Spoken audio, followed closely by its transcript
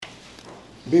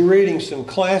Be reading some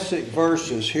classic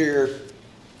verses here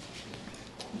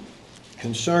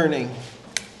concerning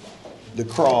the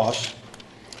cross.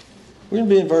 We're going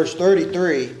to be in verse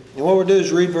 33. And what we'll do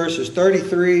is read verses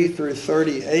 33 through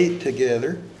 38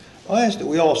 together. I'll ask that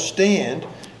we all stand.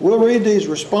 We'll read these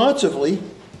responsively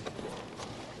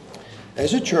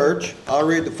as a church. I'll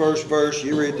read the first verse,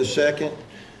 you read the second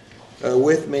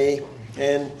with me,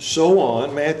 and so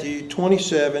on. Matthew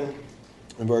 27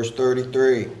 and verse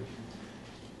 33.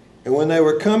 And when they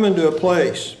were coming to a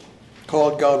place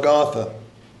called Golgotha,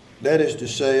 that is to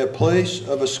say, a place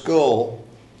of a skull,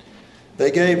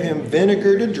 they gave him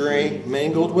vinegar to drink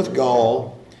mingled with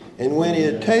gall, and when he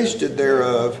had tasted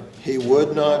thereof, he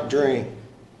would not drink.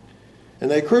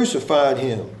 And they crucified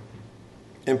him,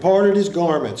 and parted his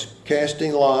garments,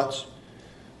 casting lots,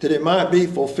 that it might be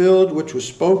fulfilled which was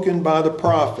spoken by the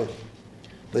prophet.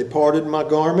 They parted my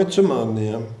garments among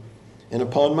them, and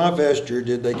upon my vesture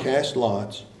did they cast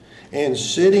lots. And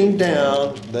sitting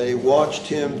down, they watched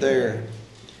him there,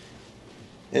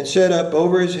 and set up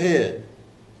over his head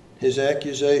his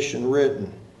accusation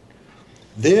written,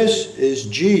 This is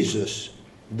Jesus,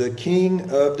 the King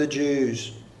of the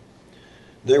Jews.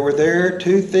 There were there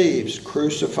two thieves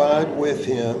crucified with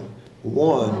him,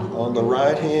 one on the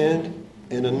right hand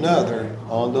and another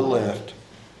on the left.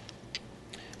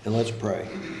 And let's pray.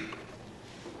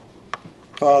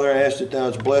 Father, I ask that thou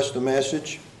wouldst bless the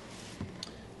message.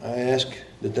 I ask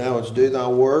that thou wouldst do thy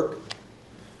work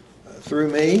through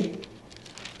me,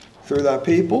 through thy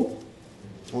people.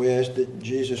 We ask that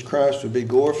Jesus Christ would be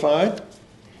glorified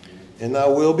and thy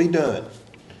will be done.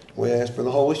 We ask for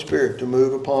the Holy Spirit to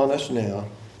move upon us now.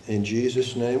 In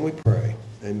Jesus' name we pray.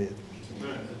 Amen.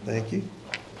 Thank you.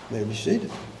 You may be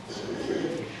seated.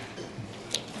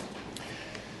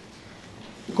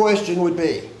 The question would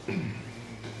be,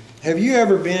 have you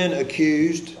ever been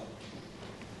accused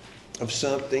of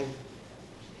something?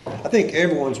 I think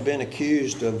everyone's been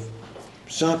accused of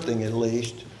something at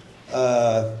least.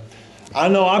 I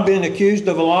know I've been accused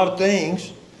of a lot of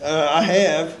things. I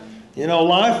have. You know,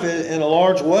 life in a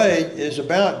large way is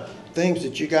about things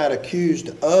that you got accused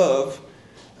of.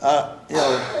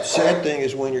 Sad thing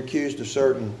is when you're accused of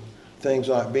certain things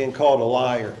like being called a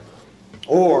liar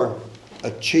or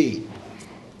a cheat,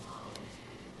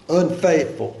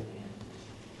 unfaithful,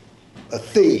 a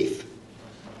thief.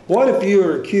 What if you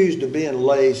were accused of being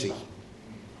lazy,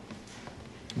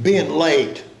 being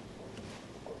late,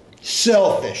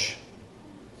 selfish,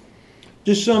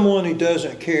 just someone who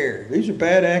doesn't care? These are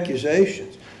bad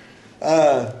accusations.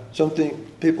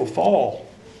 Something people fall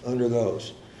under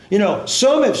those. You know,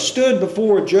 some have stood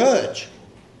before a judge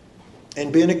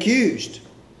and been accused.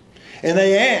 And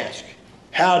they ask,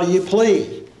 how do you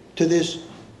plead to this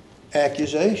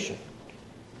accusation?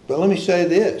 But let me say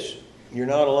this. You're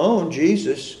not alone.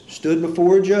 Jesus stood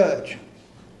before a judge.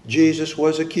 Jesus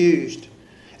was accused.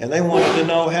 And they wanted to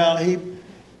know how he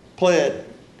pled.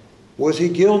 Was he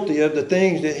guilty of the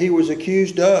things that he was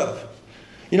accused of?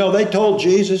 You know, they told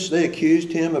Jesus, they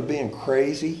accused him of being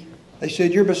crazy. They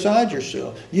said, you're beside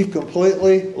yourself. You've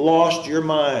completely lost your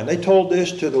mind. They told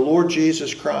this to the Lord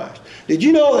Jesus Christ. Did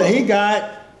you know that he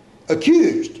got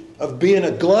accused of being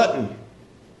a glutton?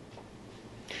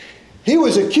 He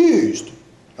was accused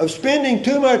of spending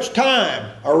too much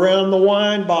time around the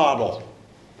wine bottle.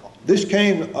 This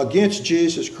came against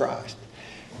Jesus Christ.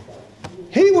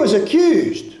 He was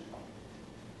accused.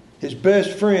 His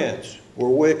best friends were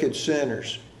wicked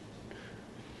sinners.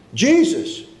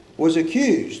 Jesus was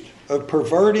accused of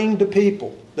perverting the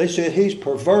people. They said he's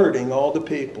perverting all the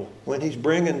people when he's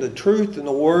bringing the truth and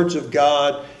the words of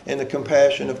God and the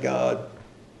compassion of God.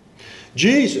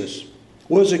 Jesus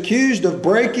was accused of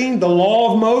breaking the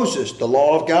law of Moses, the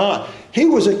law of God. He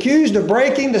was accused of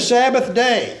breaking the Sabbath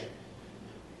day.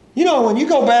 You know, when you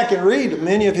go back and read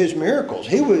many of his miracles,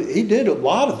 he did a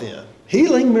lot of them.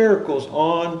 Healing miracles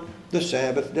on the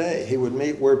Sabbath day. He would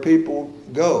meet where people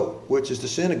go, which is the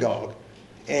synagogue.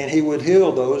 And he would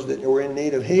heal those that were in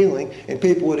need of healing. And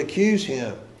people would accuse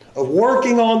him of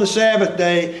working on the Sabbath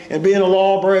day and being a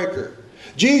lawbreaker.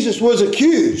 Jesus was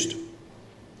accused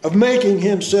of making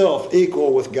himself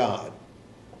equal with God.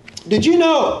 Did you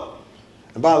know?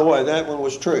 And by the way, that one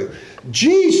was true.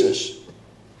 Jesus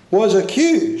was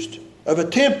accused of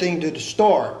attempting to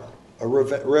start a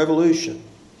revolution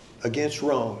against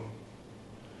Rome.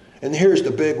 And here's the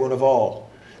big one of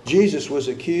all. Jesus was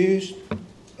accused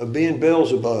of being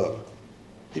Beelzebub.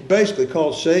 He basically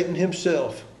called Satan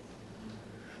himself.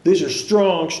 These are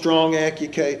strong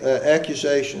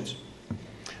accusations.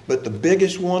 But the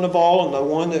biggest one of all, and the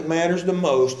one that matters the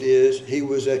most, is he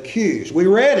was accused. We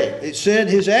read it. It said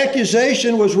his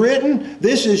accusation was written,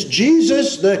 "This is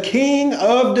Jesus, the King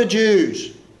of the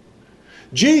Jews."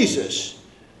 Jesus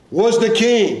was the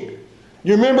king.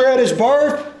 You remember at his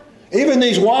birth? Even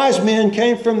these wise men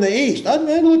came from the east.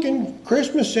 Looking,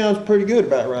 Christmas sounds pretty good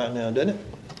about right now, doesn't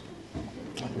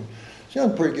it?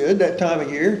 Sounds pretty good, that time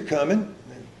of year coming.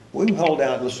 We can hold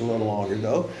out just a little longer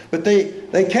though. But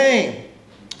they came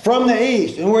from the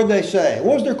east. And what did they say?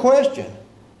 What was their question?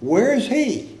 Where is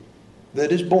he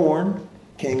that is born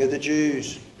King of the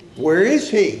Jews? Where is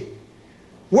he?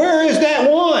 Where is that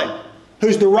one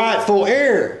who's the rightful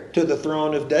heir to the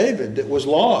throne of David that was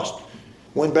lost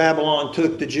when Babylon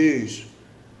took the Jews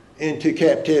into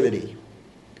captivity?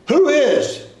 Who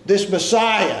is this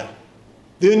Messiah,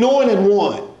 the anointed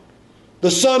one,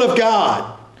 the Son of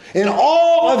God? In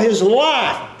all of his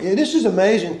life, and this is an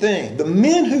amazing thing, the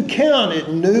men who counted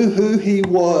knew who he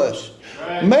was.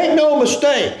 Right. Make no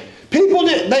mistake,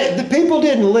 the people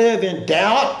didn't live in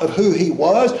doubt of who he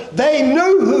was. They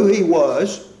knew who he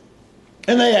was,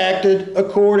 and they acted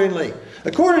accordingly.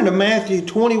 According to Matthew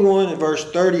 21 and verse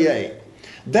 38,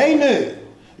 they knew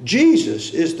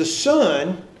Jesus is the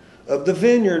son of the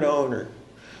vineyard owner.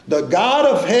 The God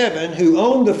of heaven who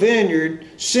owned the vineyard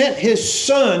sent his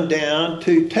son down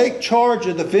to take charge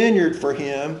of the vineyard for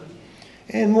him.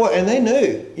 And they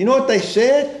knew. You know what they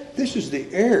said? This is the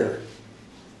heir.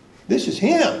 This is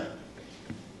him.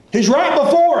 He's right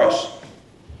before us.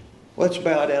 Let's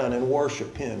bow down and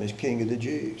worship him as King of the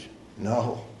Jews.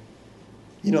 No.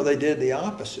 You know, they did the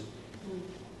opposite.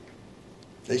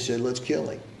 They said, let's kill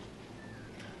him.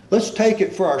 Let's take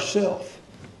it for ourselves.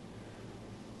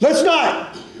 Let's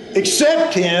not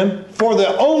accept him for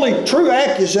the only true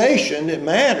accusation that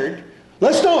mattered.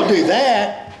 Let's don't do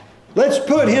that. Let's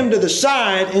put him to the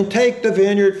side and take the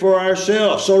vineyard for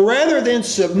ourselves. So rather than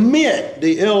submit,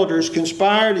 the elders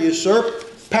conspired to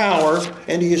usurp power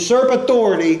and to usurp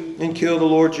authority and kill the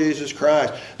Lord Jesus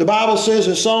Christ. The Bible says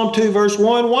in Psalm 2 verse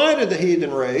 1, why did the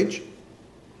heathen rage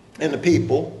and the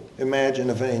people imagine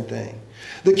a vain thing?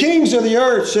 The kings of the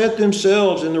earth set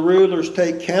themselves and the rulers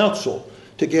take counsel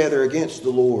together against the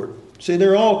Lord. See,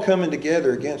 they're all coming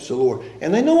together against the Lord.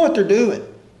 And they know what they're doing.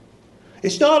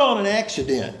 It's not on an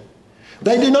accident.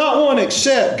 They do not want to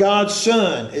accept God's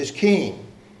Son as king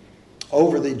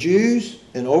over the Jews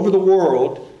and over the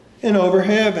world and over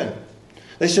heaven.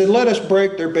 They said, let us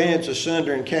break their bands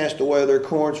asunder and cast away their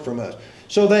cords from us.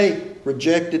 So they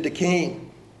rejected the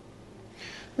king.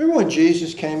 Remember when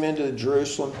Jesus came into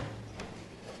Jerusalem?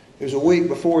 It was a week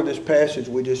before this passage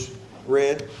we just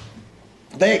read.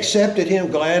 They accepted him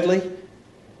gladly,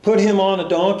 put him on a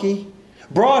donkey,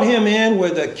 brought him in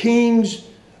with a king's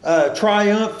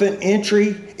triumphant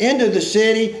entry into the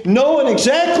city, knowing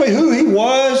exactly who he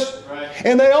was. Right.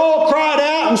 And they all cried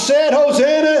out and said,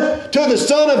 Hosanna to the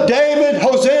Son of David,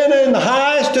 Hosanna in the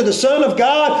highest to the Son of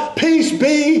God, peace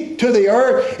be to the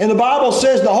earth. And the Bible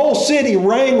says the whole city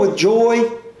rang with joy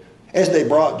as they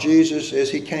brought Jesus, as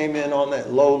he came in on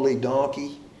that lowly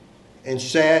donkey and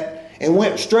sat and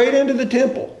went straight into the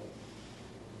temple,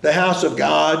 the house of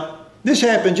God. This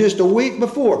happened just a week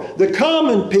before. The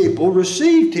common people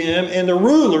received him, and the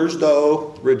rulers,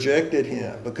 though, rejected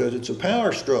him because it's a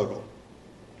power struggle.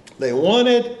 They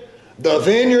wanted the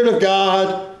vineyard of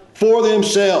God for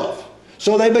themselves.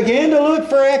 So they began to look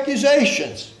for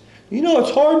accusations. You know,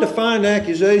 it's hard to find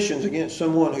accusations against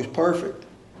someone who's perfect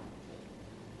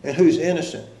and who's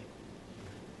innocent.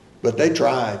 But they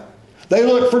tried. They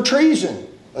looked for treason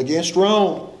against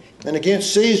Rome and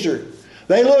against Caesar.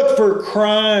 They looked for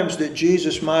crimes that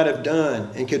Jesus might have done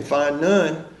and could find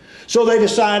none. So they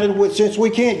decided, since we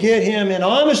can't get him in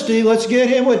honesty, let's get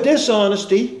him with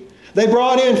dishonesty. They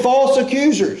brought in false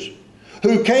accusers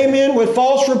who came in with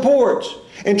false reports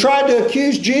and tried to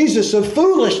accuse Jesus of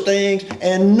foolish things,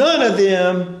 and none of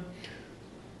them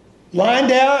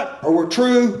lined out or were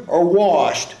true or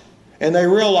washed. And they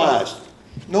realized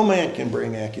no man can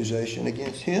bring accusation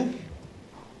against him.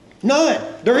 None.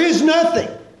 There is nothing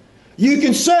you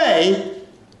can say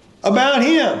about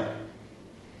him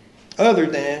other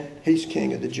than he's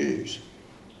King of the Jews.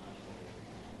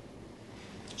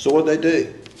 So what did they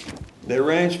do? They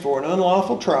arranged for an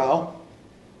unlawful trial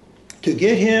to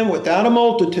get him without a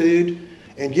multitude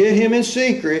and get him in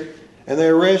secret, and they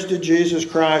arrested Jesus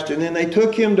Christ, and then they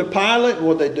took him to Pilate, and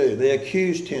what did they do? They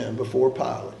accused him before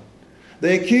Pilate.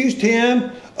 They accused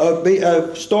him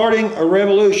of starting a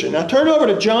revolution. Now turn over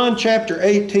to John chapter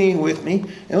 18 with me,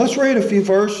 and let's read a few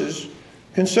verses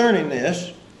concerning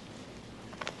this.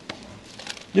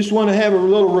 Just want to have a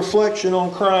little reflection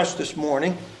on Christ this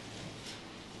morning.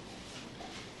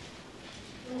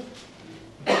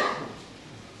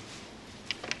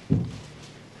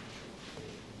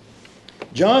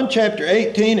 John chapter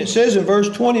 18, it says in verse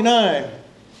 29,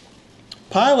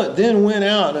 Pilate then went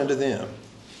out unto them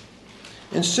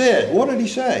and said, what did he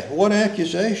say? What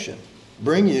accusation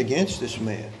bring ye against this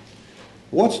man?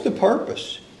 What's the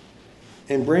purpose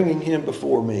in bringing him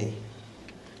before me?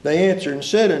 They answered and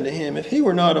said unto him, if he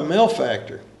were not a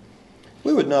malefactor,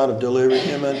 we would not have delivered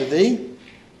him unto thee.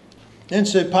 Then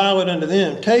said Pilate unto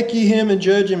them, take ye him and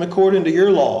judge him according to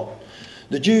your law.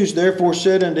 The Jews therefore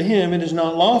said unto him, it is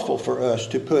not lawful for us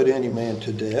to put any man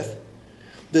to death,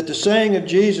 that the saying of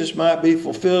Jesus might be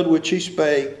fulfilled which he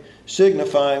spake,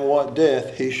 signifying what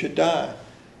death he should die.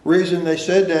 Reason they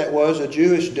said that was a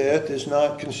Jewish death is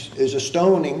a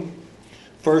stoning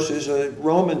versus a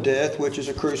Roman death, which is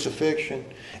a crucifixion.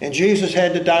 And Jesus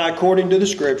had to die according to the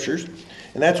Scriptures,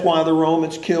 and that's why the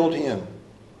Romans killed him.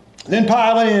 Then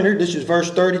Pilate entered, this is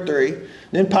verse 33,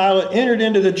 then Pilate entered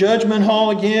into the judgment hall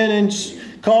again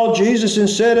and called Jesus and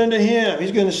said unto him,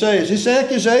 he's going to say, is this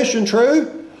accusation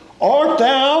true? Art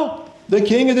thou the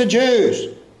King of the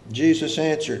Jews? Jesus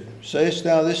answered, sayest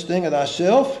thou this thing of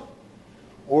thyself,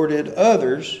 or did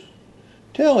others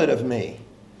tell it of me?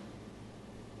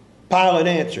 Pilate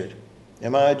answered,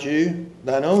 am I a Jew?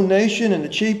 Thine own nation and the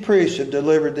chief priests have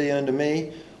delivered thee unto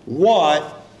me.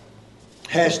 What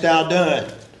hast thou done?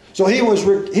 So he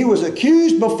was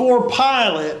accused before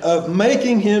Pilate of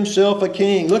making himself a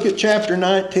king. Look at chapter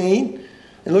 19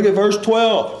 and look at verse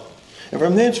 12. And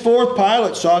from thenceforth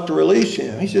Pilate sought to release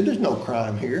him. He said, there's no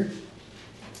crime here.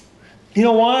 You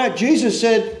know why? Jesus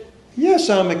said, yes,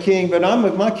 I'm a king, but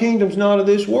my kingdom's not of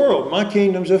this world. My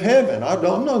kingdom's of heaven.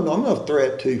 I'm no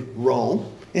threat to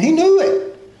Rome. And he knew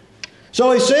it.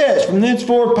 So he says, from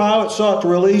thenceforth Pilate sought to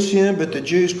release him, but the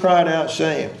Jews cried out,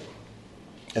 saying,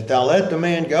 if thou let the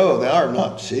man go, thou art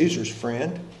not Caesar's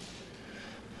friend.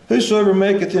 Whosoever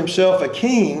maketh himself a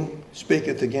king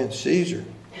speaketh against Caesar.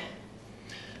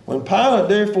 When Pilate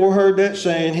therefore heard that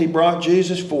saying, he brought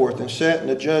Jesus forth and sat in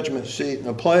the judgment seat in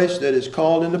a place that is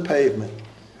called the pavement,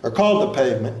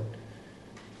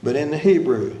 but in the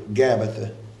Hebrew,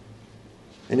 Gabbatha.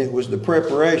 And it was the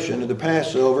preparation of the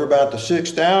Passover about the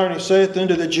 6th hour, and he saith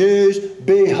unto the Jews,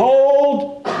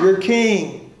 behold your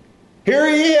king. Here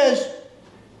he is.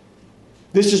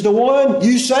 This is the one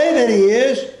you say that he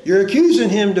is. You're accusing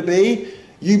him to be.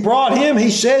 You brought him. He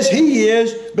says he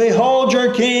is. Behold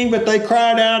your king. But they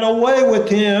cried out, away with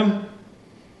him.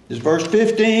 This is verse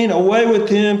 15. Away with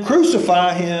him.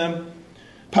 Crucify him.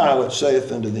 Pilate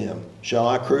saith unto them, shall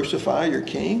I crucify your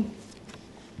king?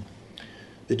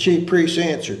 The chief priests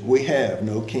answered, we have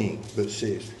no king but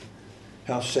Caesar.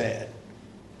 How sad.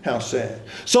 How sad.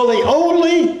 So the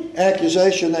only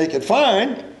accusation they could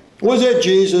find was that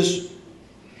Jesus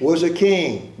was a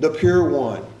king, the pure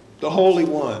one, the holy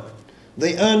one,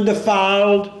 the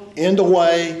undefiled in the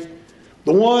way,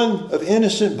 the one of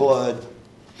innocent blood,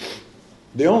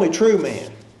 the only true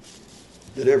man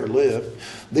that ever lived,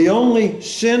 the only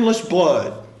sinless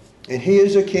blood, and he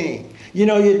is a king. You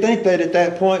know, you'd think that at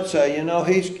that point say, you know,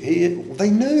 they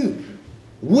knew.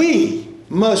 We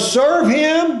must serve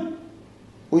him,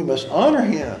 we must honor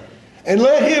him, and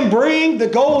let him bring the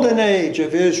golden age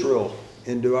of Israel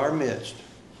into our midst.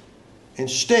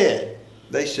 Instead,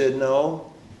 they said,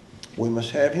 no, we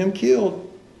must have him killed.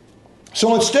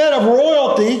 So instead of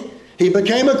royalty, he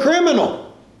became a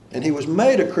criminal. And he was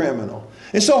made a criminal.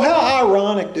 And so how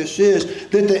ironic this is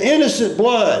that the innocent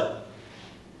blood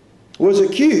was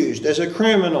accused as a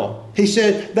criminal. He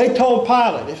said, they told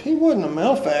Pilate, if he wasn't a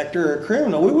malefactor or a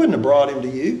criminal, we wouldn't have brought him to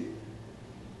you.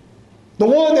 The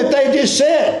one that they just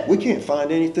said, we can't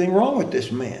find anything wrong with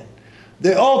this man.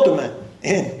 The ultimate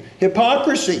in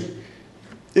hypocrisy.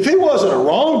 If he wasn't a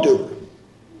wrongdoer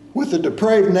with a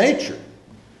depraved nature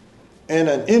and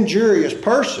an injurious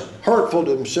person, hurtful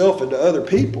to himself and to other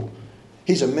people,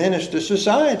 he's a menace to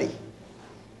society.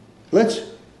 Let's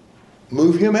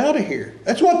move him out of here.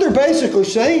 That's what they're basically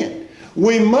saying.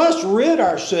 We must rid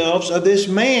ourselves of this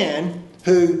man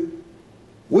who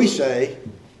we say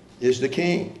is the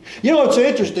king. You know, it's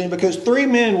interesting because 3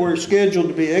 men were scheduled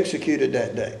to be executed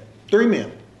that day. 3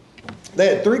 men.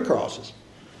 They had 3 crosses.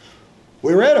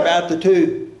 We read about the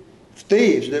 2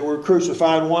 thieves that were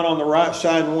crucified, one on the right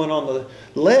side and one on the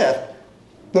left.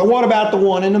 But what about the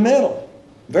one in the middle?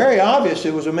 Very obvious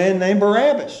it was a man named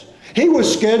Barabbas. He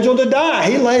was scheduled to die.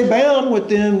 He lay bound with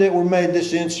them that were made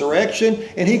this insurrection,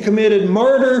 and he committed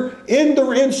murder in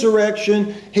the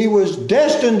insurrection. He was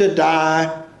destined to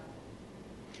die.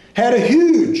 Had a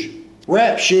huge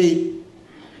rap sheet.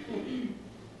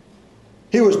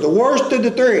 He was the worst of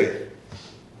the 3,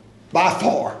 by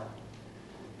far.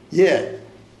 Yet,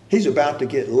 he's about to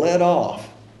get let off.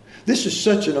 This is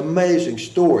such an amazing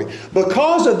story.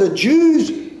 Because of the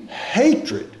Jews'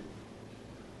 hatred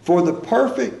for the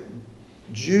perfect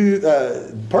Jew,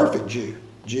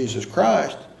 Jesus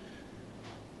Christ,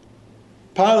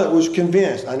 Pilate was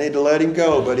convinced, I need to let him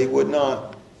go, but he would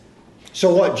not.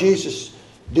 So what Jesus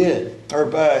did, or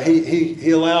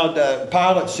he allowed,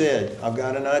 Pilate said, I've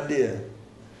got an idea.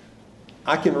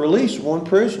 I can release one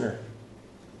prisoner.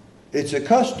 It's a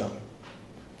custom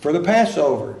for the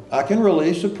Passover. I can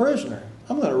release a prisoner.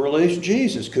 I'm going to release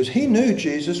Jesus, because he knew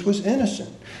Jesus was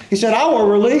innocent. He said, I will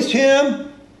release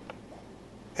him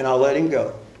and I'll let him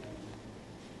go.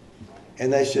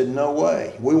 And they said, no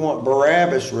way. We want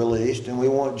Barabbas released and we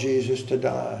want Jesus to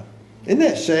die. Isn't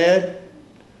that sad?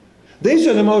 These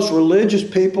are the most religious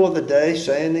people of the day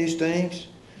saying these things.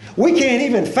 We can't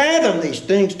even fathom these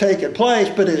things taking place,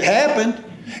 but it happened.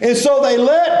 And so they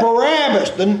let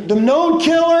Barabbas, the known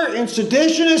killer and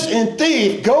seditionist and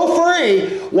thief, go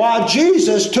free while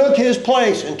Jesus took his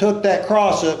place and took that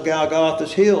cross up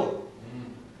Golgotha's hill.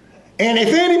 And if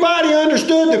anybody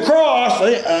understood the cross,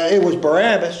 it was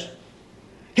Barabbas.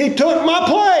 He took my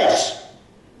place.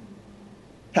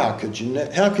 How could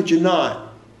you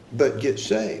not but get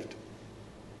saved?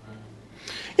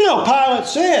 You know, Pilate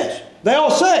says, they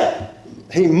all say,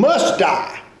 he must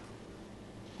die.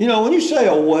 You know, when you say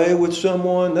away with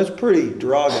someone, that's pretty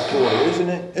derogatory, isn't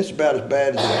it? It's about as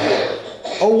bad as it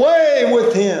gets. Away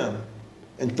with him.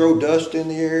 And throw dust in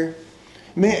the air.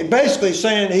 Basically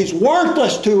saying he's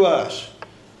worthless to us.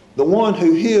 The one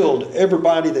who healed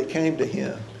everybody that came to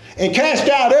him. And cast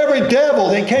out every devil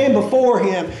that came before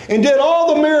him. And did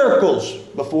all the miracles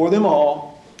before them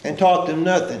all. And taught them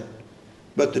nothing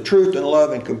but the truth and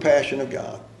love and compassion of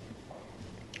God.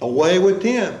 Away with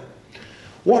him.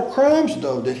 What crimes,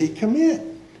 though, did he commit?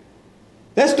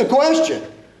 That's the question.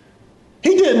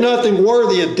 He did nothing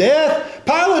worthy of death.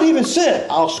 Pilate even said,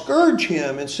 I'll scourge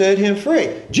him and set him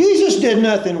free. Jesus did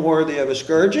nothing worthy of a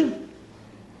scourging.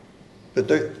 But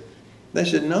they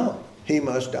said, no, he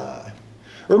must die.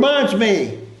 Reminds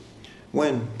me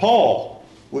when Paul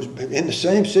was in the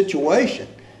same situation.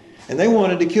 And they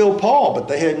wanted to kill Paul, but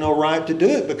they had no right to do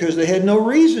it because they had no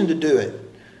reason to do it.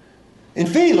 And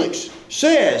Felix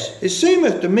says, it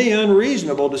seemeth to me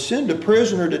unreasonable to send a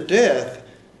prisoner to death,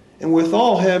 and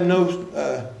withal have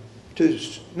to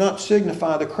not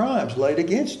signify the crimes laid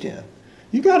against him.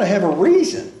 You got to have a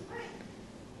reason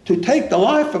to take the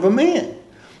life of a man.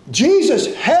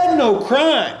 Jesus had no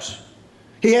crimes.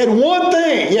 He had one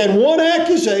thing. He had one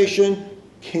accusation: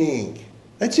 king.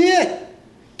 That's it.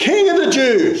 King of the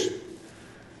Jews.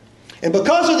 And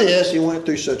because of this, he went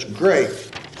through such great,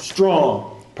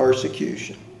 strong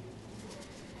persecution.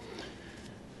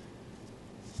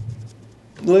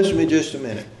 Listen to me just a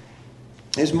minute.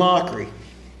 His mockery.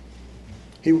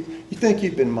 You think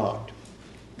you've been mocked.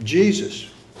 Jesus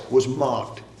was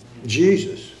mocked.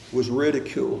 Jesus was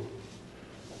ridiculed.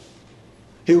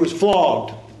 He was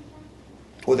flogged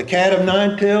with a cat of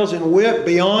nine tails and whipped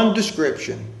beyond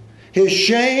description. His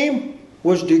shame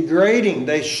was degrading.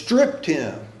 They stripped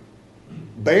him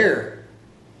bare.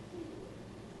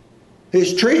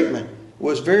 His treatment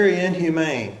was very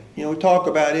inhumane. You know, we talk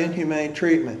about inhumane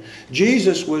treatment.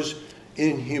 Jesus was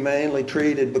inhumanely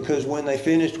treated because when they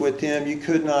finished with him, you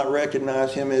could not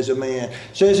recognize him as a man. It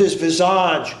says his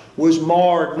visage was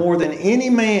marred more than any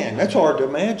man. That's hard to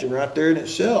imagine right there in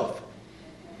itself.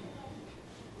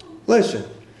 Listen,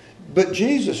 but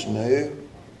Jesus knew.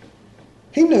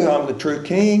 He knew I'm the true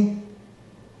king.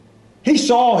 He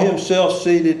saw himself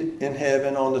seated in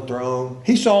heaven on the throne.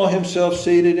 He saw himself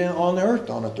seated on the earth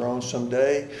on a throne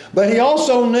someday. But he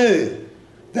also knew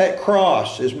that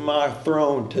cross is my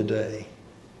throne today.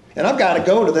 And I've got to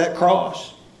go to that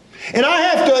cross. And I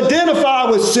have to identify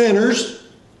with sinners.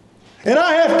 And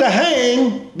I have to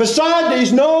hang beside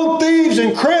these known thieves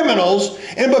and criminals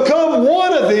and become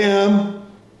one of them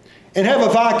and have a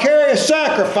vicarious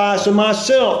sacrifice of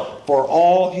myself for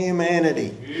all humanity.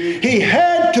 He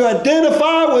had to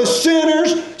identify with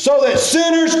sinners so that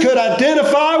sinners could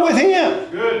identify with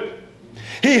him. Good.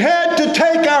 He had to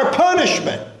take our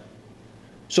punishment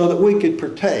so that we could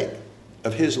partake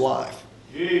of his life.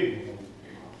 Yeah.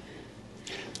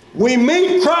 We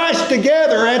meet Christ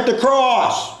together at the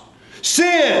cross.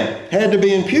 Sin had to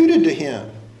be imputed to him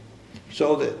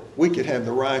so that we could have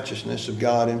the righteousness of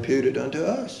God imputed unto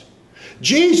us.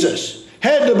 Jesus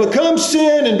had to become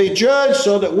sin and be judged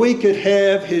so that we could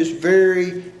have his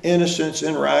very innocence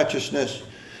and righteousness.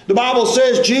 The Bible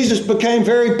says Jesus became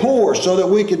very poor so that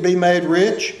we could be made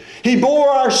rich. He bore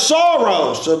our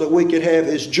sorrows so that we could have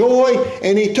his joy,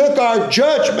 and he took our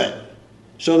judgment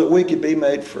so that we could be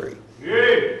made free.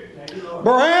 Yeah.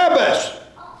 Barabbas.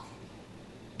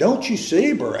 Don't you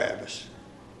see Barabbas?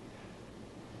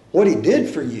 what He did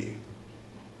for you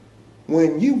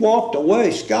when you walked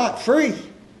away scot-free?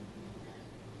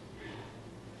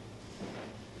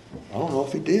 I don't know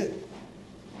if He did.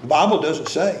 The Bible doesn't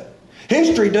say.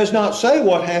 History does not say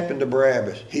what happened to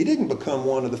Barabbas. He didn't become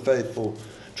one of the faithful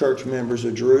church members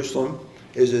of Jerusalem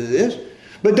as it is.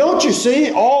 But don't you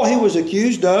see, all he was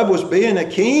accused of was being a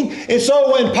king? And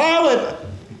so when Pilate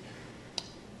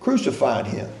crucified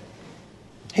Him,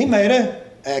 he made an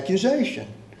accusation.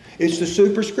 It's the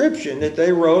superscription that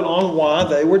they wrote on why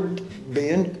they were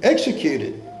being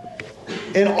executed.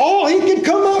 And all he could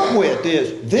come up with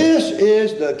is, this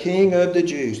is the King of the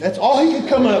Jews. That's all he could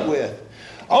come up with.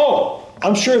 Oh,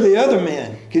 I'm sure the other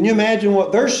men, can you imagine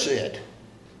what theirs said?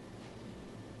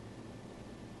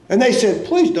 And they said,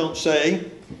 please don't say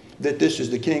that this is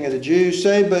the King of the Jews.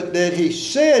 Say but that he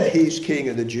said he's King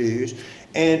of the Jews.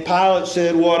 And Pilate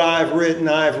said, what I've written,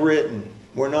 I've written.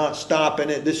 We're not stopping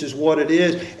it. This is what it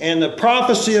is. And the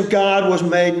prophecy of God was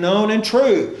made known and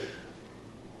true.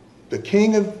 The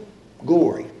King of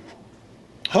glory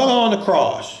hung on the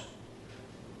cross.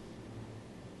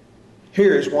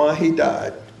 Here's why He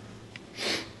died.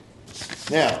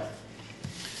 Now,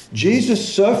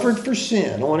 Jesus suffered for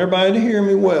sin. I want everybody to hear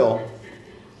me well.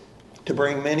 To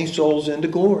bring many souls into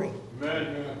glory.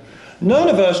 Amen. None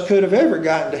of us could have ever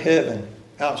gotten to heaven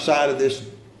outside of this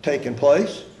taking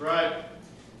place. That's right.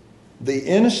 The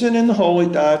innocent and the holy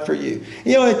died for you.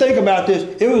 You know, think about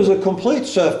this. It was a complete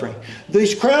suffering.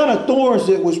 This crown of thorns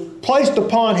that was placed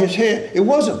upon His head, it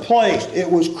wasn't placed. It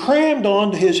was crammed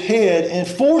onto His head and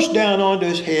forced down onto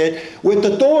His head with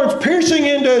the thorns piercing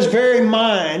into His very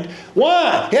mind.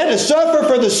 Why? He had to suffer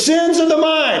for the sins of the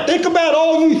mind. Think about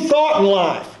all you thought in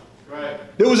life. Right.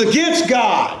 It was against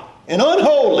God and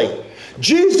unholy.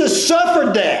 Jesus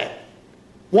suffered that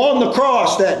on the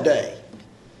cross that day.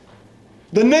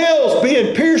 The nails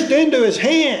being pierced into His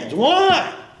hands.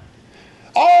 Why?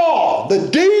 All the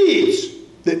deeds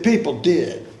that people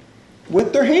did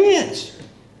with their hands.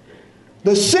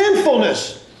 The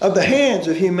sinfulness of the hands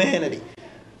of humanity.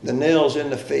 The nails in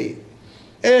the feet.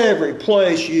 Every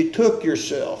place you took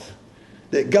yourself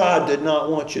that God did not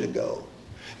want you to go.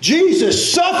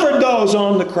 Jesus suffered those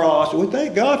on the cross. We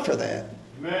thank God for that.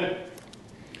 Amen.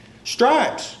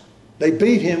 Stripes. They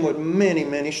beat Him with many,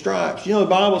 many stripes. You know, the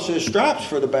Bible says stripes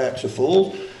for the backs of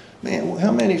fools. Man,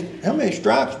 how many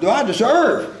stripes do I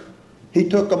deserve? He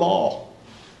took them all.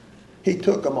 He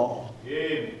took them all.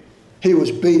 Yeah. He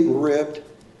was beaten, ripped,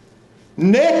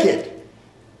 naked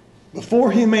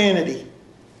before humanity.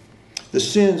 The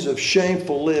sins of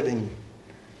shameful living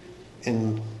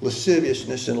and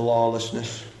lasciviousness and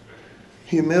lawlessness.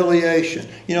 Humiliation.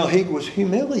 You know, He was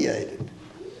humiliated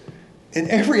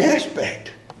in every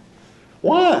aspect.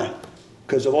 Why?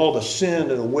 Because of all the sin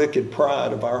and the wicked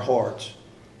pride of our hearts.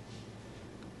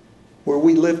 Where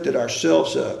we lifted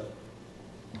ourselves up.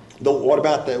 What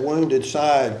about that wounded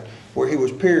side where He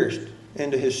was pierced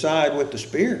into His side with the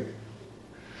spear?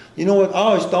 You know what? I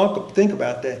always think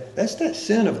about that. That's that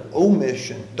sin of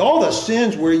omission. All the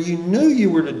sins where you knew you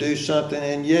were to do something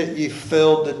and yet you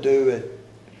failed to do it.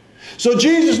 So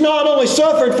Jesus not only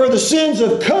suffered for the sins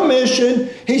of commission,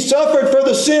 He suffered for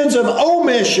the sins of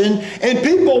omission, and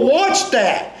people watched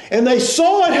that and they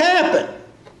saw it happen.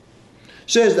 It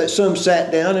says that some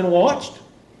sat down and watched.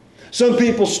 Some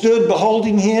people stood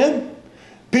beholding Him.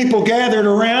 People gathered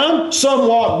around. Some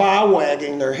walked by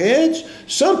wagging their heads.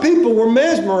 Some people were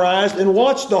mesmerized and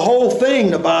watched the whole thing,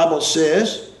 the Bible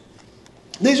says.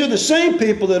 These are the same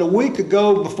people that a week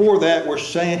ago before that were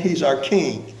saying He's our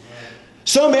King.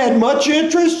 Some had much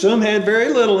interest, some had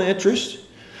very little interest.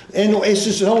 And it's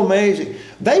just so amazing.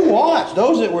 They watched,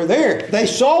 those that were there. They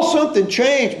saw something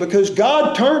change because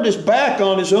God turned His back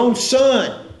on His own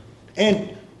Son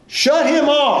and shut Him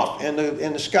off. And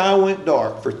the sky went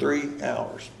dark for 3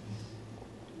 hours.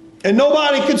 And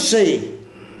nobody could see.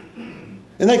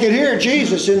 And they could hear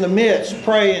Jesus in the midst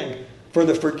praying for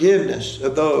the forgiveness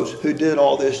of those who did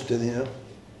all this to them.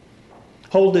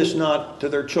 Hold this not to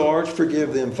their charge.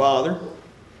 Forgive them, Father.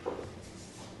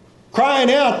 Crying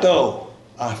out, though,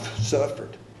 I've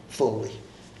suffered fully.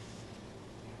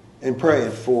 And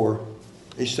praying for,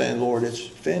 He's saying, Lord, it's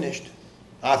finished.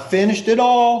 I finished it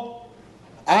all.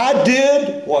 I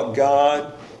did what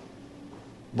God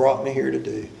brought me here to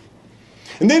do.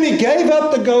 And then He gave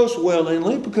up the ghost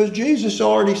willingly because Jesus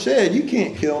already said, you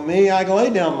can't kill me. I can lay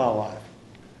down my life.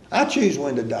 I choose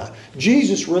when to die.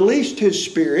 Jesus released His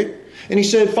Spirit. And He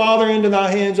said, Father, into Thy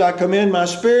hands I commend my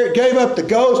spirit. Gave up the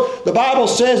ghost. The Bible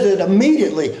says that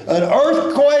immediately an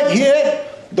earthquake hit.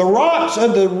 The rocks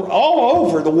of all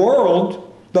over the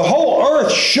world The whole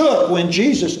earth shook when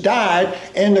Jesus died,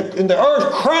 and the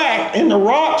earth cracked, and the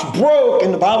rocks broke,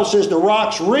 and the Bible says the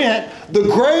rocks rent. The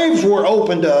graves were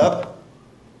opened up.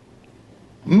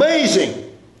 Amazing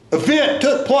event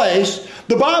took place.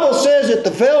 The Bible says that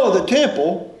the veil of the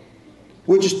temple,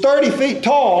 which is 30 feet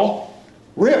tall,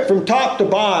 ripped from top to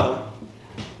bottom.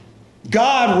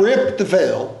 God ripped the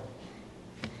veil,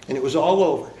 and it was all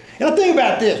over. And I think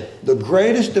about this. The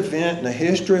greatest event in the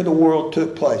history of the world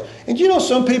took place. And you know,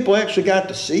 some people actually got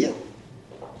to see it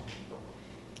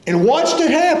and watched it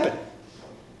happen.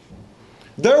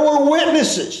 There were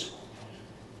witnesses.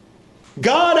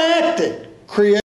 God acted, created.